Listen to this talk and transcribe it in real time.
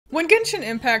When Genshin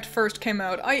Impact first came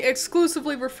out, I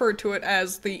exclusively referred to it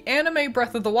as the anime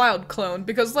Breath of the Wild clone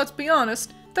because, let's be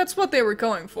honest, that's what they were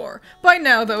going for. By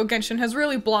now, though, Genshin has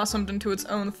really blossomed into its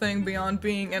own thing beyond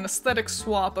being an aesthetic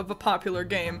swap of a popular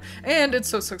game, and it's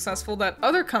so successful that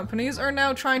other companies are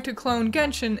now trying to clone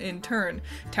Genshin in turn.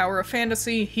 Tower of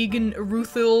Fantasy, Higan,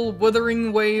 Ruthil,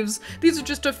 Wuthering Waves, these are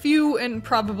just a few, and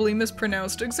probably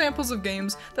mispronounced, examples of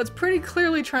games that's pretty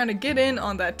clearly trying to get in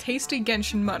on that tasty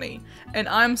Genshin money, and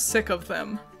I'm sick of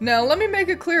them. Now, let me make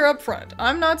it clear up front.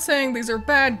 I'm not saying these are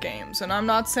bad games, and I'm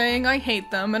not saying I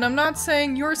hate them, and I'm not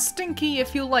saying you're stinky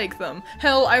if you like them.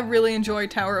 Hell, I really enjoy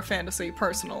Tower of Fantasy,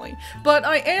 personally. But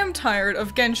I am tired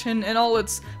of Genshin and all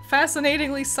its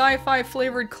fascinatingly sci-fi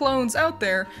flavored clones out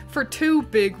there for two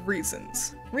big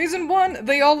reasons. Reason one,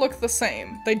 they all look the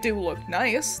same. They do look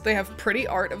nice, they have pretty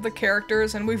art of the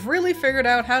characters, and we've really figured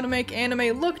out how to make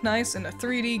anime look nice in a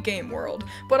 3D game world.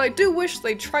 But I do wish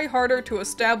they'd try harder to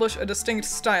establish a distinct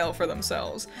style for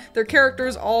themselves. Their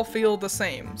characters all feel the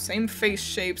same. Same face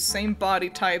shapes, same body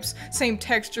types, same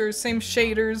textures, same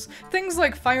shaders. Things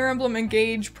like Fire Emblem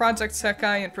Engage, Project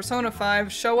Sekai, and Persona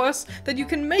 5 show us that you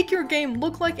can make your game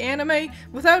look like anime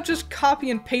without just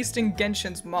copy and pasting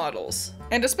Genshin's models.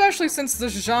 And especially since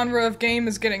this genre of game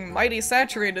is getting mighty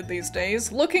saturated these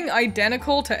days, looking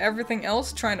identical to everything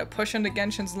else trying to push into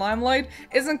Genshin's limelight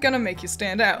isn't gonna make you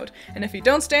stand out. And if you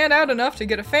don't stand out enough to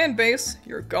get a fan base,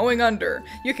 you're going under.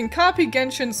 You can copy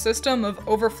Genshin's system of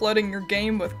overflooding your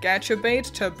game with gacha bait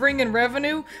to bring in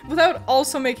revenue without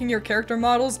also making your character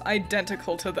models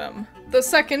identical to them. The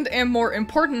second and more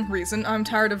important reason I'm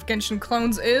tired of Genshin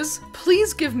clones is,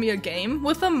 please give me a game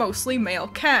with a mostly male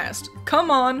cast.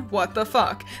 Come on, what the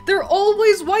fuck? They're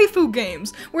always waifu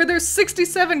games, where there's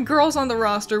 67 girls on the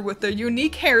roster with their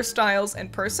unique hairstyles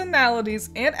and personalities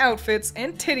and outfits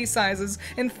and titty sizes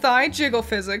and thigh jiggle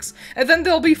physics, and then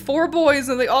there'll be 4 boys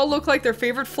and they all look like their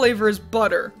favorite flavor is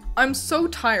butter. I'm so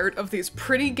tired of these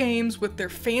pretty games with their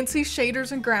fancy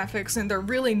shaders and graphics and their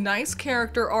really nice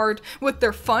character art with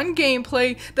their fun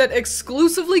gameplay that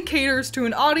exclusively caters to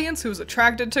an audience who's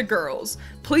attracted to girls.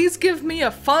 Please give me a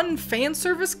fun fan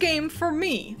service game for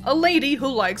me, a lady who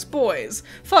likes boys.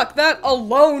 Fuck, that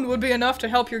alone would be enough to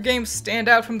help your game stand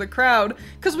out from the crowd,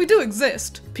 cause we do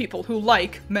exist, people who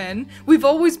like men. We've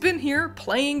always been here,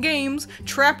 playing games,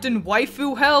 trapped in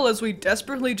waifu hell as we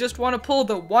desperately just want to pull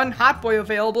the one hot boy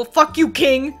available. Fuck you,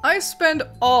 king! I spend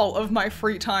all of my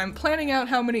free time planning out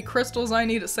how many crystals I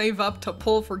need to save up to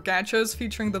pull for gachas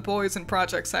featuring the boys in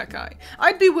Project Sekai.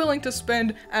 I'd be willing to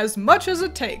spend as much as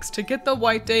it takes to get the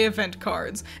White Day event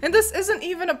cards, and this isn't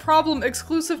even a problem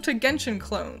exclusive to Genshin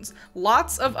clones.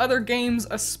 Lots of other games,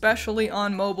 especially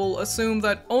on mobile, assume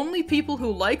that only people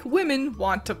who like women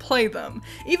want to play them.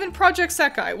 Even Project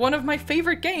Sekai, one of my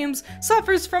favorite games,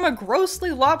 suffers from a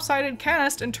grossly lopsided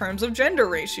cast in terms of gender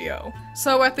ratio.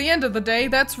 So at the end of the day,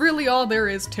 that's really all there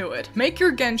is to it. Make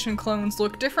your Genshin clones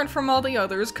look different from all the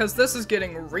others, cause this is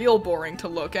getting real boring to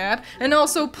look at, and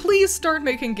also please start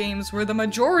making games where the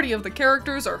majority of the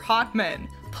characters are hot men.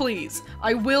 Please,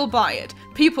 I will buy it.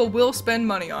 People will spend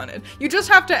money on it. You just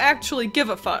have to actually give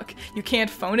a fuck. You can't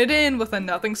phone it in with a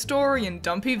nothing story and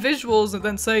dumpy visuals and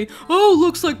then say, oh,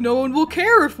 looks like no one will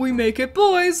care if we make it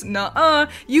boys. Nuh-uh.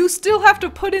 You still have to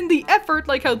put in the effort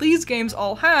like how these games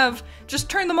all have. Just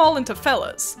turn them all into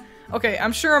fellas. Okay,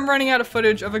 I'm sure I'm running out of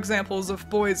footage of examples of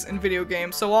boys in video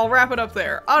games, so I'll wrap it up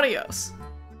there. Adios.